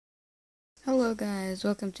Hello guys,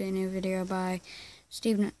 welcome to a new video by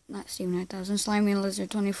not Steve 9000, Slimy and Lizard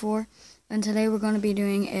 24, and today we're going to be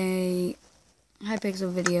doing a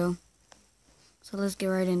Hypixel video, so let's get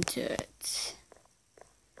right into it.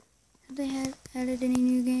 Have they added any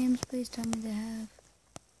new games? Please tell me they have.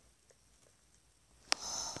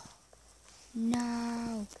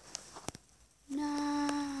 No!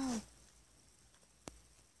 No!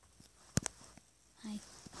 Hi.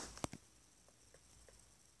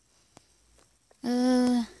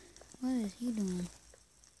 What is he doing?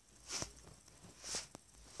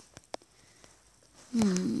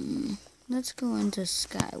 Let's go into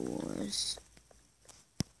Skywars.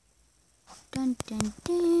 Dun dun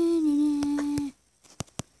dun.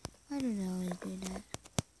 Why did I always do that?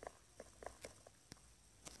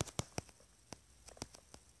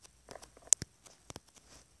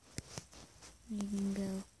 You can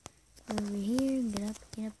go over here, get up,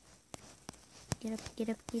 get up. Get up, get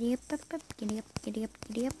up, giddy up, up, giddy up, giddy up,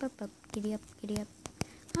 giddy up, up, giddy up, giddy up.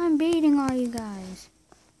 I'm beating all you guys.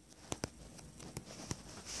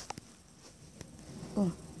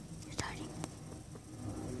 Oh, you're starting.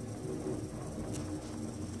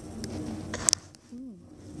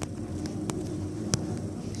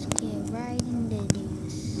 Let's get right into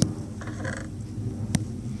this.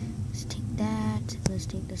 Let's take that. Let's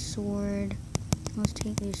take the sword. Let's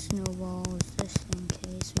take these snowballs just in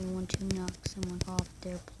case we want to knock someone off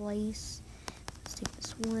their place. Let's take the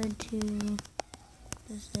sword too.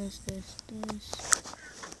 This.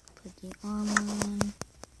 Put the armor on.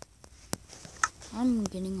 I'm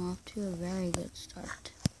getting off to a very good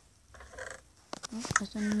start. Oh,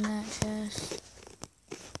 nothing in that chest.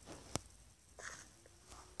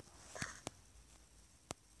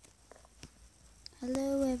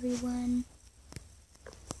 Hello, everyone.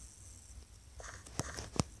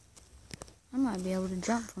 I might be able to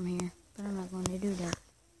jump from here, but I'm not going to do that.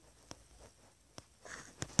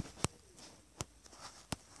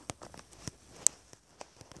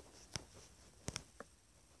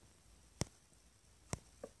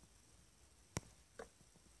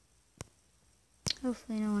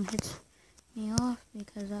 Hopefully no one hits me off,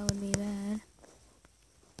 because that would be bad.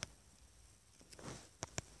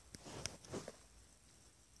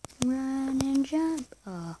 Run and jump.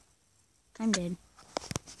 Oh, I'm dead.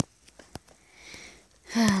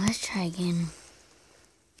 Let's try again.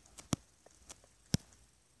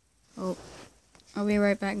 Oh, I'll be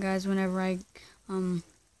right back, guys, whenever I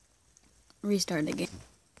restart the game.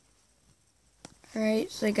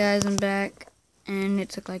 Alright, so guys, I'm back, and it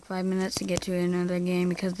took like 5 minutes to get to another game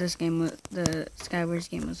because this game was, the Skywars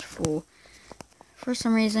game was full. For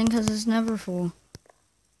some reason, because it's never full.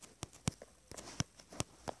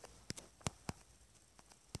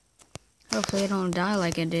 Hopefully I don't die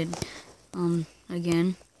like I did,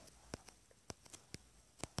 again.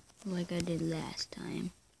 Like I did last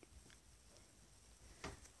time.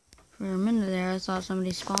 For a minute there, I thought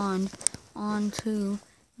somebody spawned onto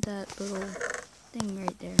that little thing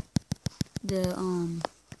right there.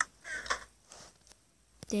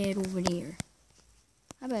 Dead over there.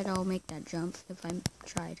 I bet I'll make that jump if I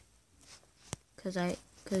tried. Cause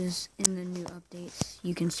in the new updates,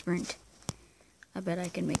 you can sprint. I bet I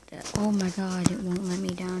can make that. Oh my god, it won't let me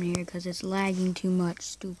down here because it's lagging too much.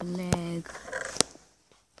 Stupid lag.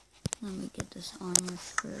 Let me get this armor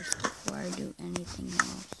first before I do anything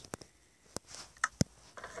else.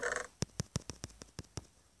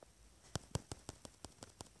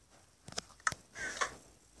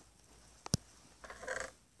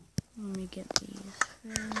 Let me get these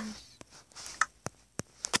first.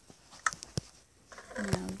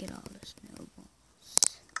 Now get all the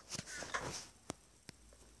snowballs.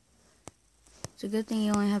 It's a good thing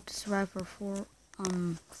you only have to survive for 4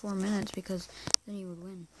 minutes, because then you would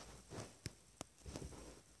win.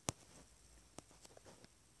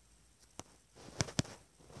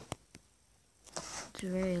 It's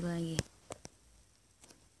very laggy.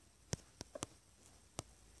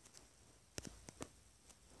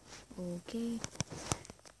 Okay.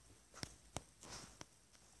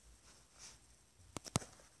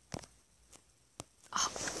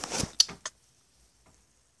 Oh.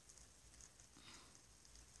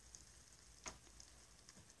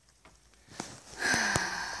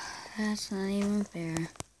 That's not even fair.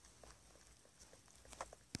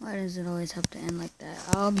 Why does it always have to end like that?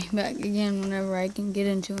 I'll be back again whenever I can get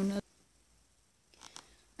into another.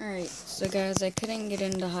 Alright, so guys, I couldn't get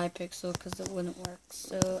into Hypixel because it wouldn't work.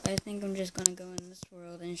 So I think I'm just going to go in this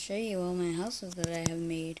world and show you all my houses that I have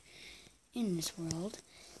made in this world.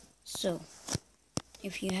 So,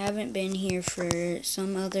 if you haven't been here for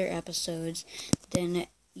some other episodes, then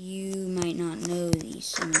you might not know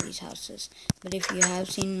some of these houses. But if you have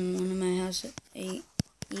seen one of my house,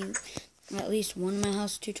 at least one of my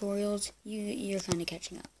house tutorials, you're kind of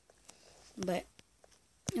catching up. But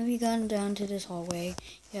if you gone down to this hallway,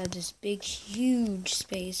 you have this big, huge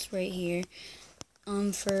space right here,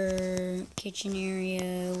 for kitchen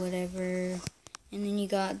area, whatever. And then you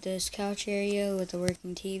got this couch area with a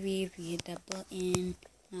working TV. If you hit that button,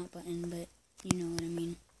 not button, but you know what I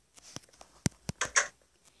mean.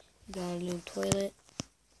 You got a little toilet.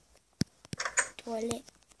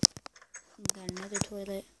 You got another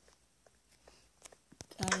toilet.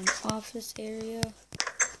 Got an office area.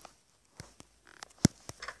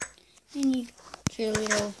 And you got your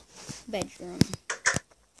little bedroom.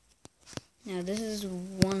 Now this is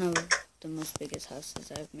one of the most biggest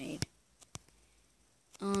houses I've made.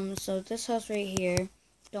 So this house right here,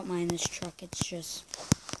 don't mind this truck, it's just,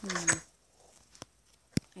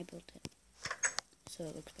 I built it, so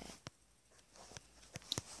it looks bad.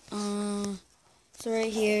 So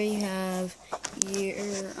right here you have your,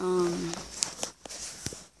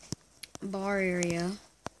 bar area,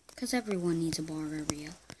 because everyone needs a bar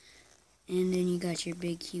area. And then you got your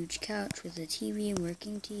big, huge couch with a TV,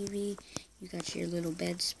 working TV. You got your little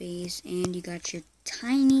bed space, and you got your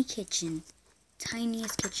tiny kitchen.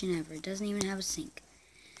 Tiniest kitchen ever. It doesn't even have a sink.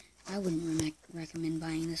 I wouldn't recommend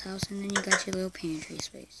buying this house. And then you got your little pantry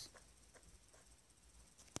space.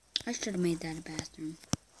 I should have made that a bathroom.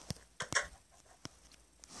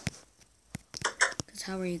 Because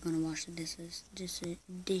how are you going to wash the dishes?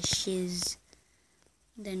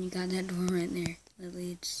 Then you got that door right there that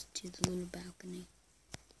leads to the little balcony.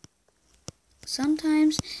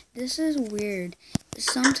 Sometimes, this is weird.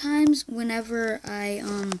 Sometimes whenever I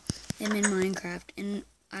am in Minecraft and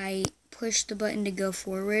I push the button to go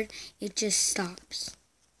forward, it just stops.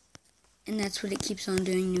 And that's what it keeps on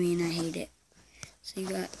doing to me, and I hate it. So you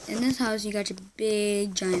got, in this house, you got your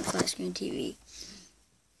big, giant flat screen TV.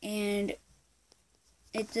 And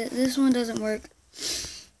this one doesn't work,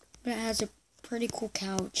 but it has a pretty cool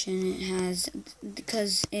couch, and it has,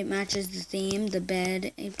 because it matches the theme, the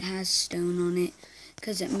bed, it has stone on it,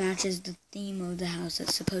 because it matches the theme of the house.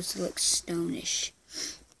 It's supposed to look stonish.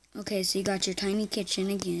 Okay, so you got your tiny kitchen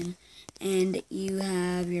again, and you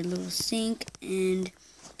have your little sink and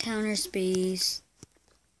counter space,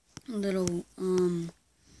 little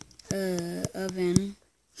oven,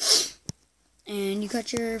 and you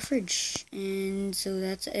got your fridge. And so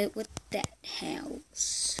that's it with that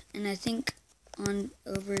house. And I think onto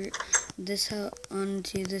this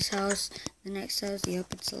house, the next house, yep,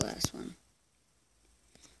 it's the last one.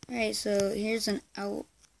 Alright, so here's an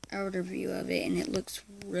outer view of it, and it looks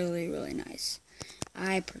really, really nice.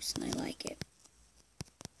 I personally like it.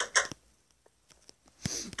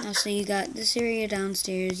 Now, so you got this area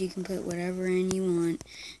downstairs, you can put whatever in you want,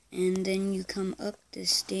 and then you come up the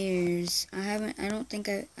stairs. I think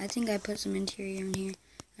I put some interior in here.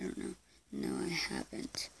 I don't know. No, I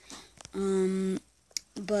haven't.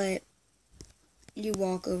 But you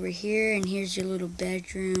walk over here, and here's your little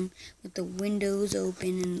bedroom with the windows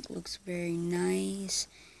open, and it looks very nice.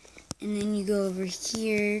 And then you go over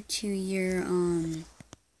here to your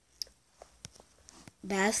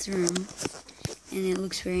bathroom, and it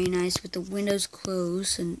looks very nice with the windows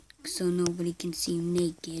closed, and so nobody can see you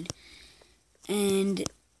naked. And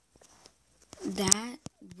that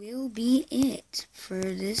will be it for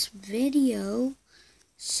this video.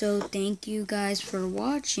 So thank you guys for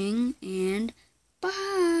watching, and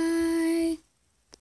bye.